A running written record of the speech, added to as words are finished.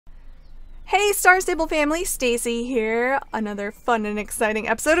Hey Star Stable family, Stacy here. Another fun and exciting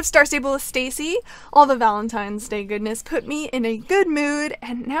episode of Star Stable with Stacy. All the Valentine's Day goodness put me in a good mood,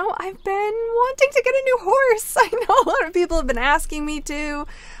 and now I've been wanting to get a new horse. I know a lot of people have been asking me to.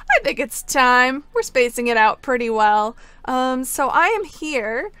 I think it's time. We're spacing it out pretty well. So I am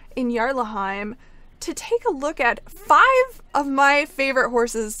here in Jarlaheim to take a look at 5 of my favorite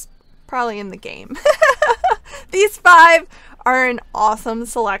horses probably in the game. These 5 are an awesome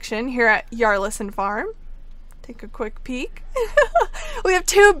selection here at Jarlison Farm. Take a quick peek. We have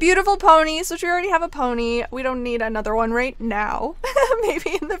 2 beautiful ponies, which we already have a pony. We don't need another one right now.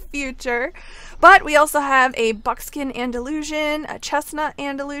 Maybe in the future. But we also have a buckskin Andalusian, a chestnut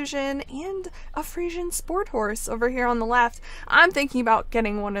Andalusian, and a Frisian sport horse over here on the left. I'm thinking about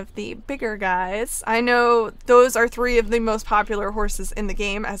getting one of the bigger guys. I know those are 3 of the most popular horses in the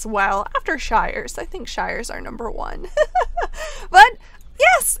game as well, after Shires. I think Shires are number 1. But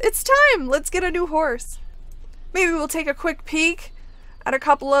yes, it's time. Let's get a new horse. Maybe we'll take a quick peek at a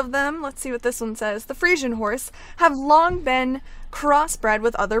couple of them. Let's see what this one says. The Frisian horse have long been crossbred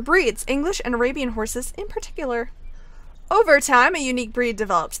with other breeds, English and Arabian horses in particular. Over time, a unique breed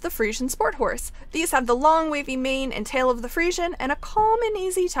developed, the Frisian sport horse. These have the long wavy mane and tail of the Frisian and a calm and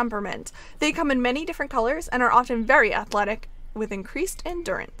easy temperament. They come in many different colors and are often very athletic with increased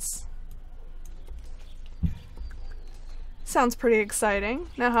endurance. Sounds pretty exciting.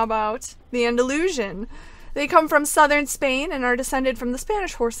 Now how about the Andalusian? They come from southern Spain and are descended from the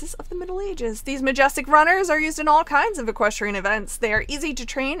Spanish horses of the Middle Ages. These majestic runners are used in all kinds of equestrian events. They are easy to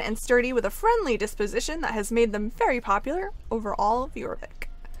train and sturdy with a friendly disposition that has made them very popular over all of Jorvik.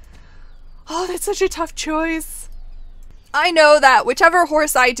 Oh, that's such a tough choice. I know that whichever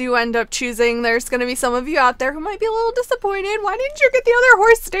horse I do end up choosing, there's going to be some of you out there who might be a little disappointed. Why didn't you get the other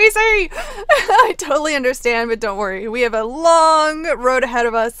horse, Stacy? I totally understand, but don't worry. We have a long road ahead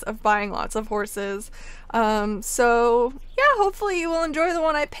of us of buying lots of horses. So yeah, hopefully you will enjoy the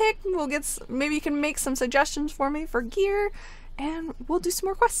one I picked. Maybe you can make some suggestions for me for gear, and we'll do some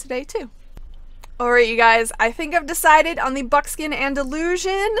more quests today too. Alright you guys, I think I've decided on the buckskin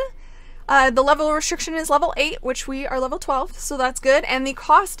Andalusian. The level restriction is level 8, which we are level 12, so that's good, and the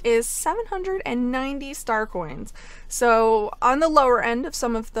cost is 790 star coins. So on the lower end of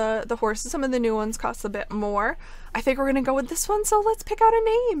some of the horses, some of the new ones cost a bit more. I think we're gonna go with this one, so let's pick out a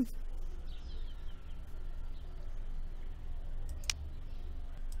name.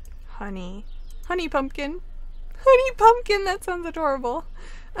 Honey Pumpkin. Honey Pumpkin, that sounds adorable.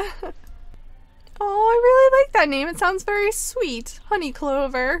 Oh, I really like that name. It sounds very sweet. Honey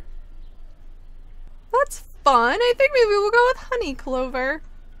Clover. That's fun. I think maybe we'll go with Honey Clover.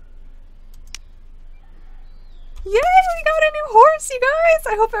 Yay, we got a new horse, you guys!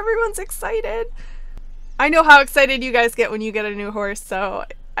 I hope everyone's excited. I know how excited you guys get when you get a new horse, so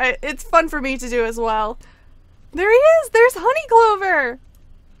it's fun for me to do as well. There he is! There's Honey Clover!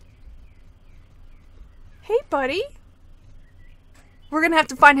 Hey, buddy. We're gonna have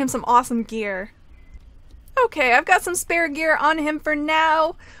to find him some awesome gear. Okay, I've got some spare gear on him for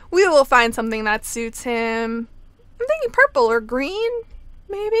now. We will find something that suits him. I'm thinking purple or green,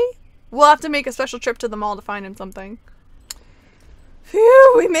 maybe? We'll have to make a special trip to the mall to find him something.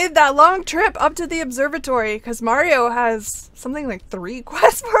 Phew, we made that long trip up to the observatory because Mario has something like 3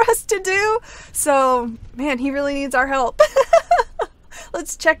 quests for us to do. So, man, he really needs our help.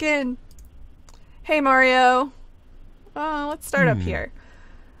 Let's check in. Hey Mario. Oh, let's start up here.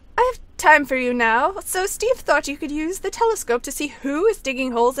 I have time for you now. So Steve thought you could use the telescope to see who is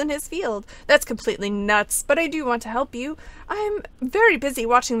digging holes in his field. That's completely nuts, but I do want to help you. I'm very busy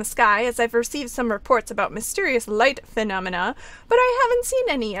watching the sky as I've received some reports about mysterious light phenomena, but I haven't seen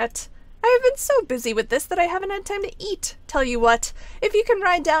any yet. I have been so busy with this that I haven't had time to eat. Tell you what, if you can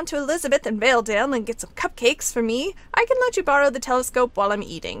ride down to Elizabeth and Valedale and get some cupcakes for me, I can let you borrow the telescope while I'm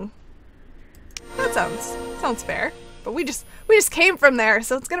eating. That sounds fair. But we just came from there,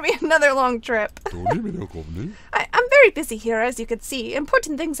 so it's gonna be another long trip. I'm very busy here, as you can see.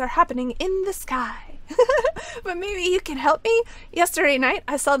 Important things are happening in the sky. But maybe you can help me? Yesterday night,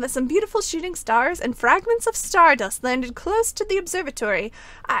 I saw that some beautiful shooting stars and fragments of stardust landed close to the observatory.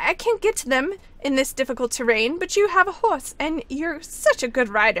 I can't get to them in this difficult terrain, but you have a horse, and you're such a good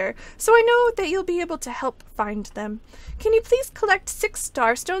rider, so I know that you'll be able to help find them. Can you please collect 6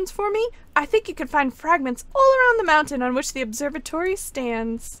 starstones for me? I think you can find fragments all around the mountain on which the observatory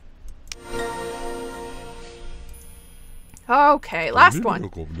stands. Okay, last one.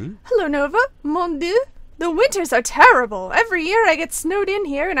 Hello, Nova. Mon Dieu. The winters are terrible. Every year I get snowed in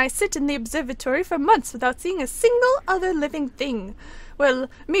here and I sit in the observatory for months without seeing a single other living thing. Well,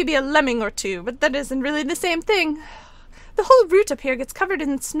 maybe a lemming or 2, but that isn't really the same thing. The whole route up here gets covered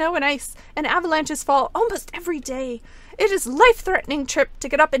in snow and ice, and avalanches fall almost every day. It is a life-threatening trip to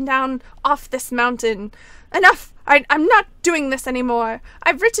get up and down off this mountain. Enough! I'm not doing this anymore.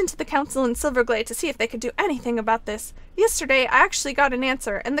 I've written to the council in Silverglade to see if they could do anything about this. Yesterday, I actually got an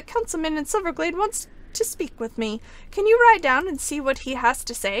answer, and the councilman in Silverglade wants to speak with me. Can you ride down and see what he has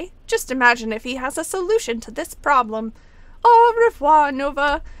to say? Just imagine if he has a solution to this problem. Au revoir,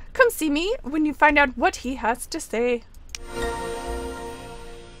 Nova. Come see me when you find out what he has to say.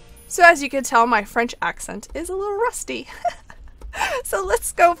 So as you can tell, my French accent is a little rusty. So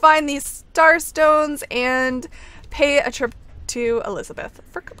let's go find these star stones and pay a trip to Elizabeth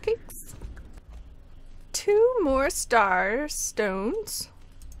for cupcakes. 2 more star stones.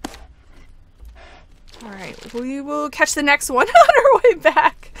 Alright, we will catch the next one on our way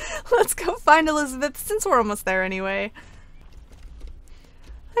back. Let's go find Elizabeth since we're almost there anyway.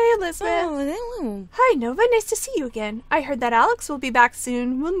 Hi, Elizabeth. Oh, hello. Hi, Nova. Nice to see you again. I heard that Alex will be back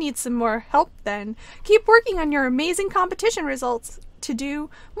soon. We'll need some more help then. Keep working on your amazing competition results to do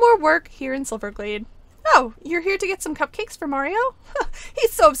more work here in Silverglade. Oh, you're here to get some cupcakes for Mario?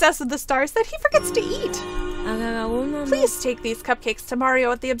 He's so obsessed with the stars that he forgets to eat. Please take these cupcakes to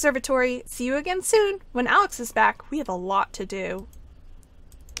Mario at the observatory. See you again soon. When Alex is back, we have a lot to do.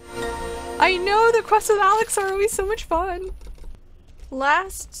 I know, the quests with Alex are always so much fun.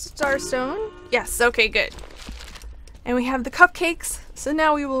 Last starstone. Yes, okay, good. And we have the cupcakes. So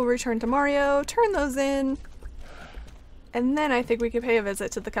now we will return to Mario, turn those in, and then I think we can pay a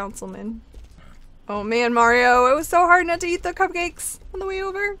visit to the councilman. Oh man, Mario, it was so hard not to eat the cupcakes on the way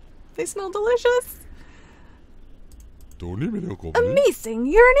over. They smell delicious. Amazing,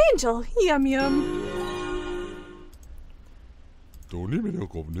 you're an angel. Yum yum.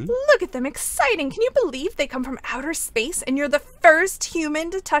 Look at them, exciting! Can you believe they come from outer space and you're the first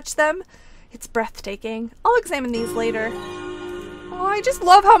human to touch them? It's breathtaking. I'll examine these later. Oh, I just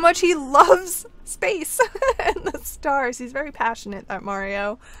love how much he loves space and the stars. He's very passionate, that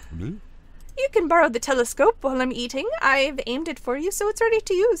Mario. You can borrow the telescope while I'm eating. I've aimed it for you so it's ready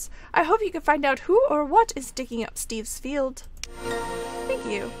to use. I hope you can find out who or what is digging up Steve's field. Thank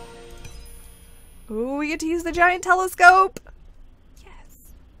you. Ooh, we get to use the giant telescope!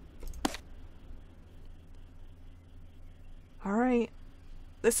 Alright.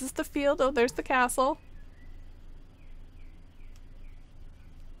 This is the field. Oh, there's the castle.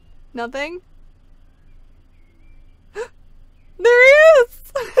 Nothing? There he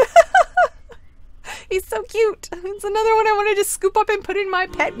is! He's so cute. It's another one I wanted to scoop up and put in my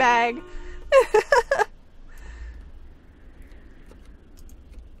pet bag.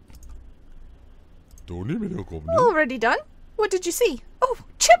 Already done? What did you see? Oh,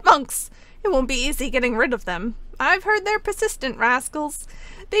 chipmunks! It won't be easy getting rid of them. I've heard they're persistent rascals.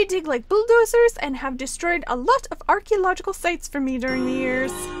 They dig like bulldozers and have destroyed a lot of archaeological sites for me during the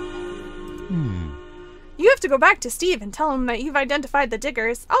years. You have to go back to Steve and tell him that you've identified the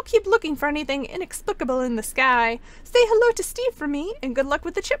diggers. I'll keep looking for anything inexplicable in the sky. Say hello to Steve for me, and good luck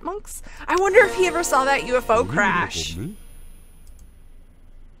with the chipmunks. I wonder if he ever saw that UFO crash.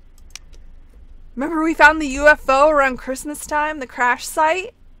 Remember we found the UFO around Christmas time, the crash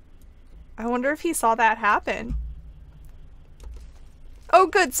site? I wonder if he saw that happen. Oh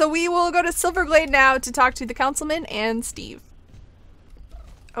good, so we will go to Silverglade now to talk to the councilman and Steve.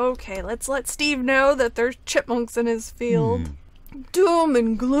 Okay, let's let Steve know that there's chipmunks in his field. Doom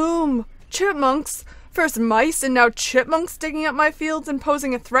and gloom. Chipmunks? First mice and now chipmunks digging up my fields and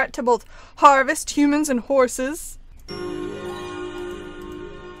posing a threat to both harvest, humans, and horses.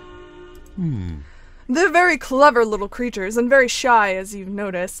 They're very clever little creatures and very shy, as you've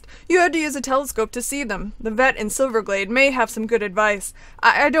noticed. You had to use a telescope to see them. The vet in Silverglade may have some good advice.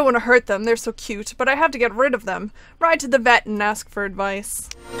 I don't want to hurt them, they're so cute, but I have to get rid of them. Ride to the vet and ask for advice.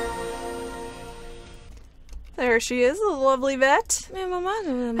 There she is, the lovely vet.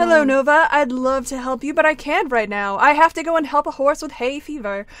 Hello, Nova. I'd love to help you, but I can't right now. I have to go and help a horse with hay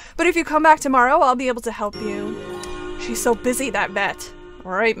fever. But if you come back tomorrow, I'll be able to help you. She's so busy, that vet.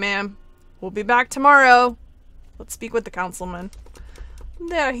 Alright, ma'am. We'll be back tomorrow. Let's speak with the councilman.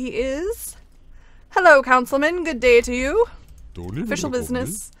 There he is. Hello, councilman. Good day to you. Official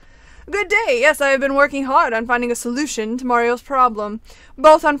business. Good day. Yes, I have been working hard on finding a solution to Mario's problem.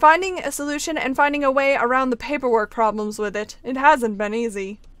 Both on finding a solution and finding a way around the paperwork problems with it. It hasn't been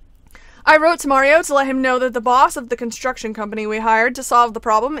easy. I wrote to Mario to let him know that the boss of the construction company we hired to solve the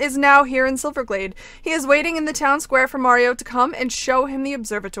problem is now here in Silverglade. He is waiting in the town square for Mario to come and show him the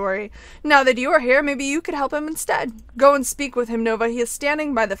observatory. Now that you are here, maybe you could help him instead. Go and speak with him, Nova. He is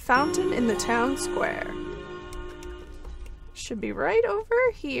standing by the fountain in the town square. Should be right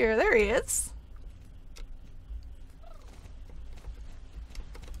over here. There he is.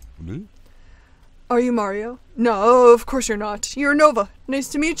 Are you Mario? No, of course you're not. You're Nova. Nice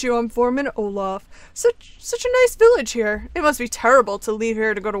to meet you. I'm Foreman Olaf. Such a nice village here. It must be terrible to leave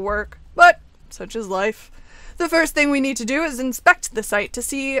here to go to work. But such is life. The first thing we need to do is inspect the site to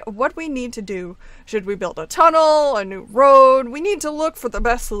see what we need to do. Should we build a tunnel, a new road? We need to look for the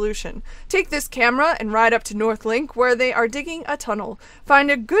best solution. Take this camera and ride up to North Link where they are digging a tunnel.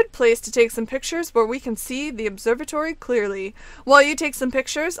 Find a good place to take some pictures where we can see the observatory clearly. While you take some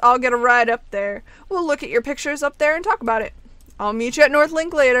pictures, I'll get a ride up there. We'll look at your pictures up there and talk about it. I'll meet you at North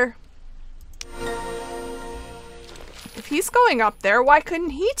Link later. If he's going up there, why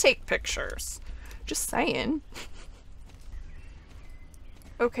couldn't he take pictures? Just saying.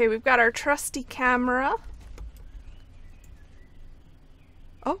 Okay, we've got our trusty camera.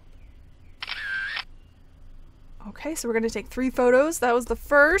 Oh. Okay, so we're gonna take 3 photos. That was the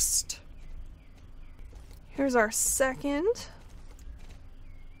first. Here's our second.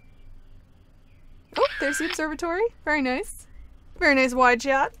 Oh, there's the observatory. Very nice. Very nice wide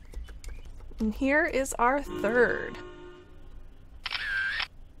shot. And here is our third.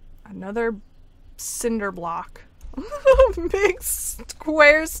 Another cinder block. Big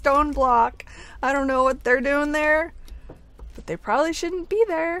square stone block. I don't know what they're doing there, but they probably shouldn't be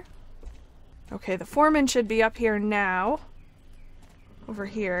there. Okay, the foreman should be up here now. Over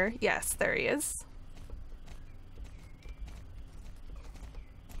here. Yes, there he is.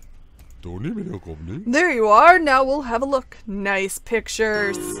 There you are. Now we'll have a look. Nice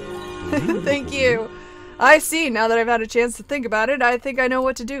pictures. Thank you. I see. Now that I've had a chance to think about it, I think I know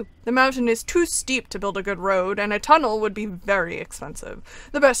what to do. The mountain is too steep to build a good road, and a tunnel would be very expensive.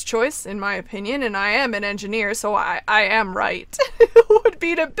 The best choice, in my opinion, and I am an engineer, so I am right, would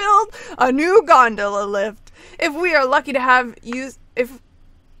be to build a new gondola lift. If we are lucky to have If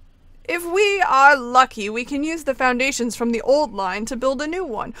we are lucky, we can use the foundations from the old line to build a new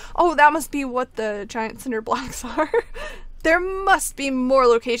one. Oh, that must be what the giant cinder blocks are. There must be more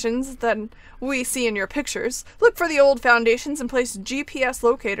locations than we see in your pictures. Look for the old foundations and place GPS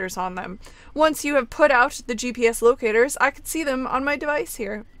locators on them. Once you have put out the GPS locators, I could see them on my device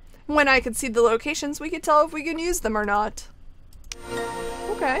here. When I could see the locations, we could tell if we can use them or not.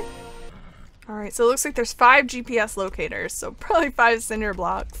 Okay. Alright, so it looks like there's 5 GPS locators, so probably 5 cinder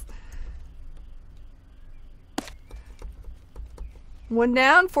blocks. 1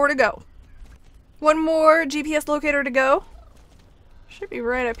 down, 4 to go. 1 more GPS locator to go. Should be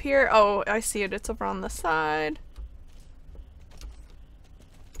right up here. Oh, I see it. It's over on the side.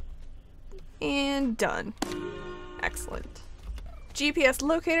 And done. Excellent. GPS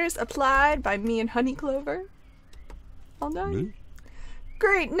locators applied by me and Honey Clover. All done.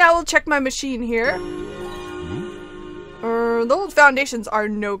 Great. Now we'll check my machine here. The old foundations are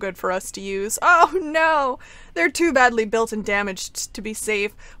no good for us to use. Oh no! They're too badly built and damaged to be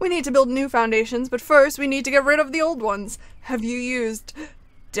safe. We need to build new foundations, but first we need to get rid of the old ones. Have you used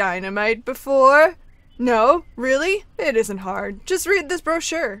dynamite before? No? Really? It isn't hard. Just read this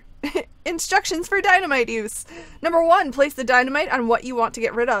brochure. Instructions for dynamite use. Number 1, place the dynamite on what you want to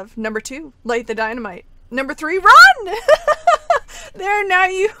get rid of. Number 2, light the dynamite. Number 3, run! There, now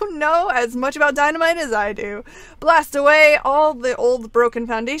you know as much about dynamite as I do. Blast away all the old broken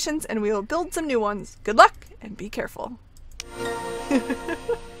foundations and we will build some new ones. Good luck and be careful.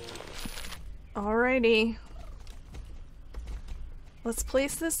 Alrighty. Let's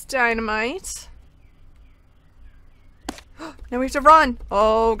place this dynamite. Now we have to run.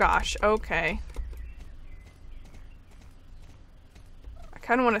 Oh gosh, okay. I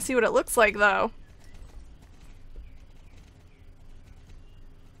kind of want to see what it looks like though.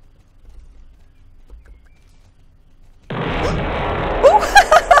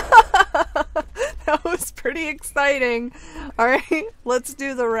 That was pretty exciting. Alright, let's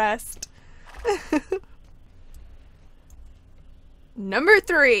do the rest. Number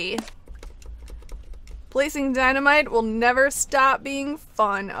 3. Placing dynamite will never stop being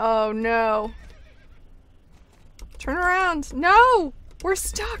fun. Oh no. Turn around. No! We're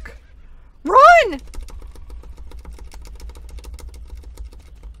stuck. Run!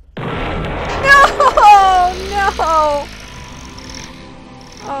 No! No!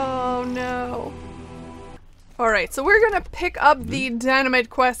 Oh no. Alright, so we're gonna pick up the dynamite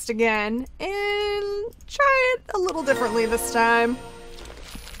quest again and try it a little differently this time.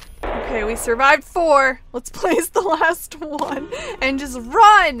 Okay, we survived 4. Let's place the last one and just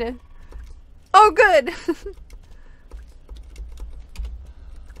run! Oh good!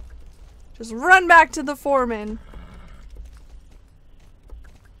 Just run back to the foreman.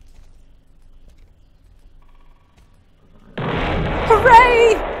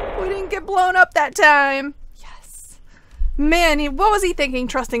 Hooray! We didn't get blown up that time. Yes. Man, what was he thinking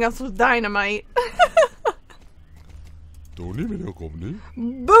trusting us with dynamite?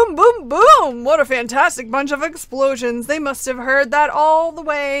 Boom, boom, boom! What a fantastic bunch of explosions. They must have heard that all the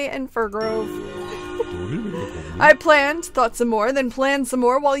way in Firgrove. I thought some more, then planned some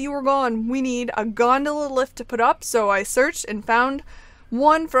more while you were gone. We need a gondola lift to put up, so I searched and found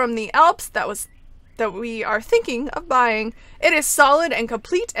one from the Alps that we are thinking of buying. It is solid and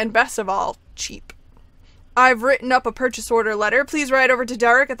complete, and best of all, cheap. I've written up a purchase order letter. Please write over to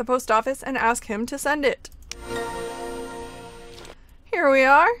Derek at the post office and ask him to send it. Here we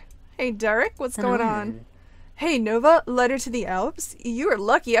are. Hey Derek, what's going on? Hey Nova, letter to the Alps? You are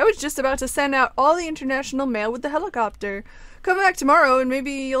lucky. I was just about to send out all the international mail with the helicopter. Come back tomorrow and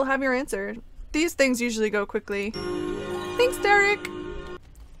maybe you'll have your answer. These things usually go quickly. Thanks, Derek.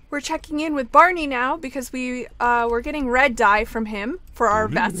 We're checking in with Barney now because we're getting red dye from him for our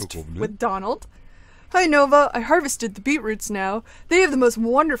vest with Donald. Hi Nova, I harvested the beetroots now. They have the most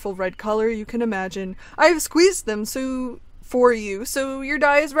wonderful red color you can imagine. I have squeezed them for you, so your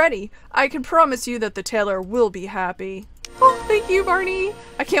dye is ready. I can promise you that the tailor will be happy. Oh, thank you, Barney.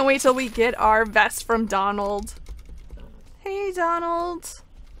 I can't wait till we get our vest from Donald. Hey, Donald.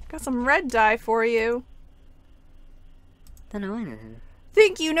 Got some red dye for you.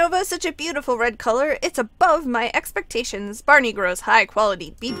 Thank you, Nova. Such a beautiful red color. It's above my expectations. Barney grows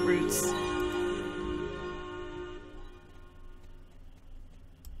high-quality beetroots.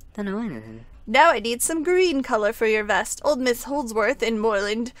 Now I need some green color for your vest. Old Miss Holdsworth in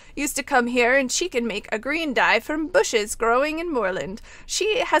Moorland used to come here and she can make a green dye from bushes growing in Moorland.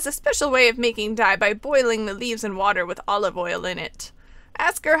 She has a special way of making dye by boiling the leaves in water with olive oil in it.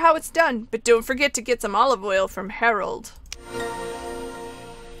 Ask her how it's done, but don't forget to get some olive oil from Harold.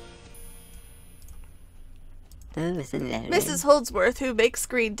 Mrs. Holdsworth, who makes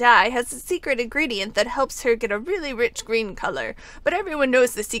green dye, has a secret ingredient that helps her get a really rich green color. But everyone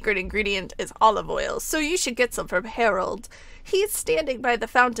knows the secret ingredient is olive oil, so you should get some from Harold. He's standing by the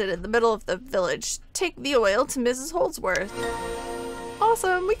fountain in the middle of the village. Take the oil to Mrs. Holdsworth.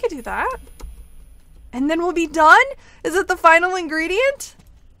 Awesome, we could do that. And then we'll be done? Is it the final ingredient?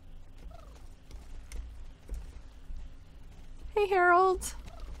 Hey, Harold.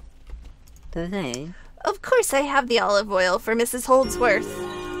 Of course I have the olive oil for Mrs. Holdsworth.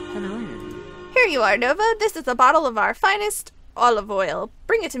 Here you are, Nova. This is a bottle of our finest olive oil.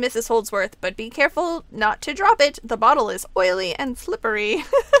 Bring it to Mrs. Holdsworth, but be careful not to drop it. The bottle is oily and slippery.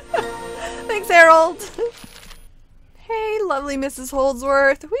 Thanks, Harold. Hey, lovely Mrs.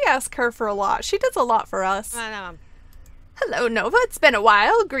 Holdsworth. We ask her for a lot. She does a lot for us. Hello, Nova. It's been a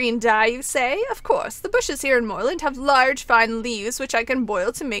while. Green dye, you say? Of course. The bushes here in Moorland have large, fine leaves which I can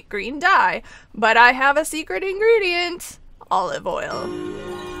boil to make green dye. But I have a secret ingredient. Olive oil.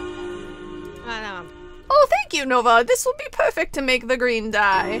 Oh, thank you, Nova. This will be perfect to make the green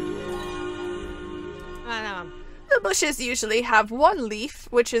dye. The bushes usually have one leaf,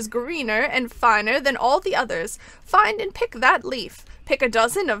 which is greener and finer than all the others. Find and pick that leaf. Pick a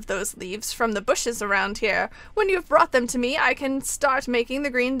dozen of those leaves from the bushes around here. When you've brought them to me, I can start making the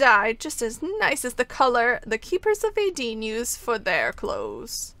green dye, just as nice as the color the keepers of Aideen use for their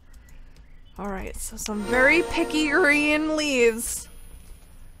clothes. Alright, so some very picky green leaves.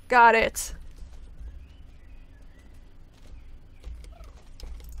 Got it.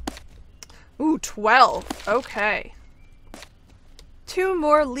 Ooh, 12. Okay. 2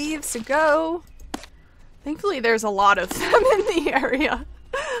 more leaves to go. Thankfully, there's a lot of them in the area.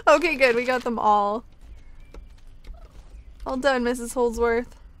 Okay, good. We got them all. All done, Mrs.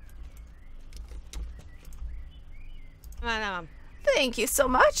 Holdsworth. Thank you so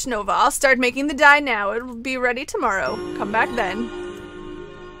much, Nova. I'll start making the dye now. It will be ready tomorrow. Come back then.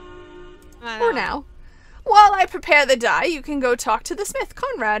 Or now. While I prepare the dye, you can go talk to the smith,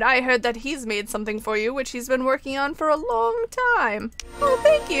 Conrad. I heard that he's made something for you, which he's been working on for a long time. Oh,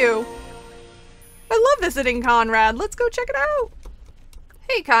 thank you. I love visiting Conrad. Let's go check it out.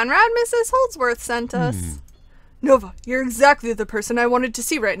 Hey, Conrad, Mrs. Holdsworth sent us. Nova, you're exactly the person I wanted to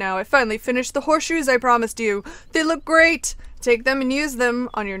see right now. I finally finished the horseshoes I promised you. They look great. Take them and use them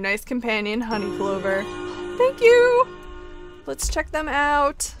on your nice companion, Honey Clover. Thank you. Let's check them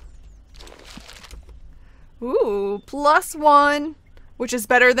out. Ooh, +1, which is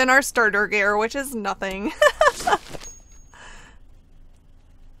better than our starter gear, which is nothing.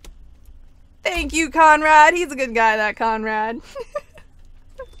 Thank you, Conrad. He's a good guy, that Conrad.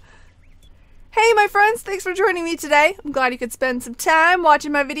 Hey, my friends. Thanks for joining me today. I'm glad you could spend some time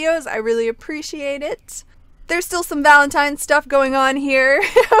watching my videos. I really appreciate it. There's still some Valentine stuff going on here.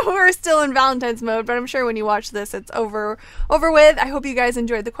 We're still in Valentine's mode, but I'm sure when you watch this, it's over with. I hope you guys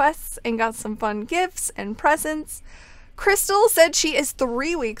enjoyed the quests and got some fun gifts and presents. Crystal said she is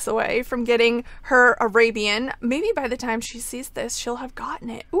 3 weeks away from getting her Arabian. Maybe by the time she sees this, she'll have gotten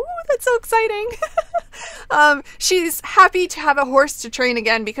it. Ooh, that's so exciting. She's happy to have a horse to train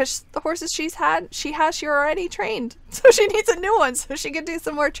again because the horses she already trained. So she needs a new one so she can do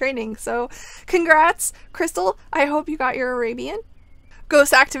some more training. So congrats, Crystal. I hope you got your Arabian.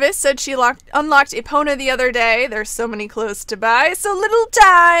 Ghost Activist said she unlocked Epona the other day. There's so many clothes to buy, so little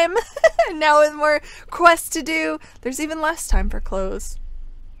time. And now with more quests to do, there's even less time for clothes.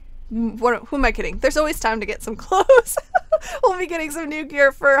 Who am I kidding? There's always time to get some clothes. We'll be getting some new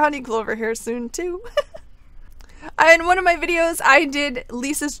gear for Honey Clover here soon too. In one of my videos, I did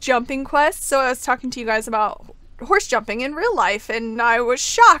Lisa's jumping quest, so I was talking to you guys about horse jumping in real life, and I was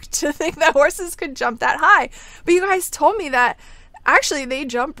shocked to think that horses could jump that high. But you guys told me that actually they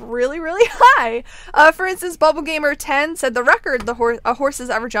jump really, really high. For instance, BubbleGamer10 said the record a horse has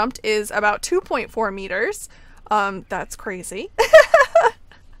ever jumped is about 2.4 meters. That's crazy.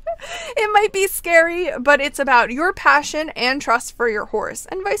 It might be scary, but it's about your passion and trust for your horse,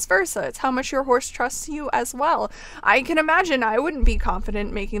 and vice versa. It's how much your horse trusts you as well. I can imagine I wouldn't be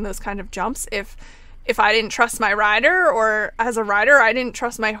confident making those kind of jumps if I didn't trust my rider, or as a rider I didn't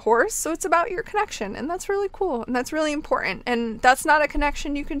trust my horse. So it's about your connection, and that's really cool, and that's really important, and that's not a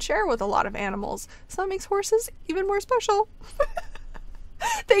connection you can share with a lot of animals, so that makes horses even more special.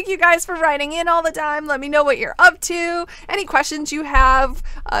 Thank you guys for writing in all the time. Let me know what you're up to, any questions you have.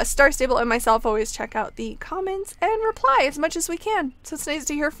 Star Stable and myself always check out the comments and reply as much as we can, so it's nice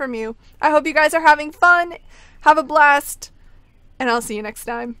to hear from you. I hope you guys are having fun, have a blast, and I'll see you next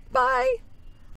time. Bye!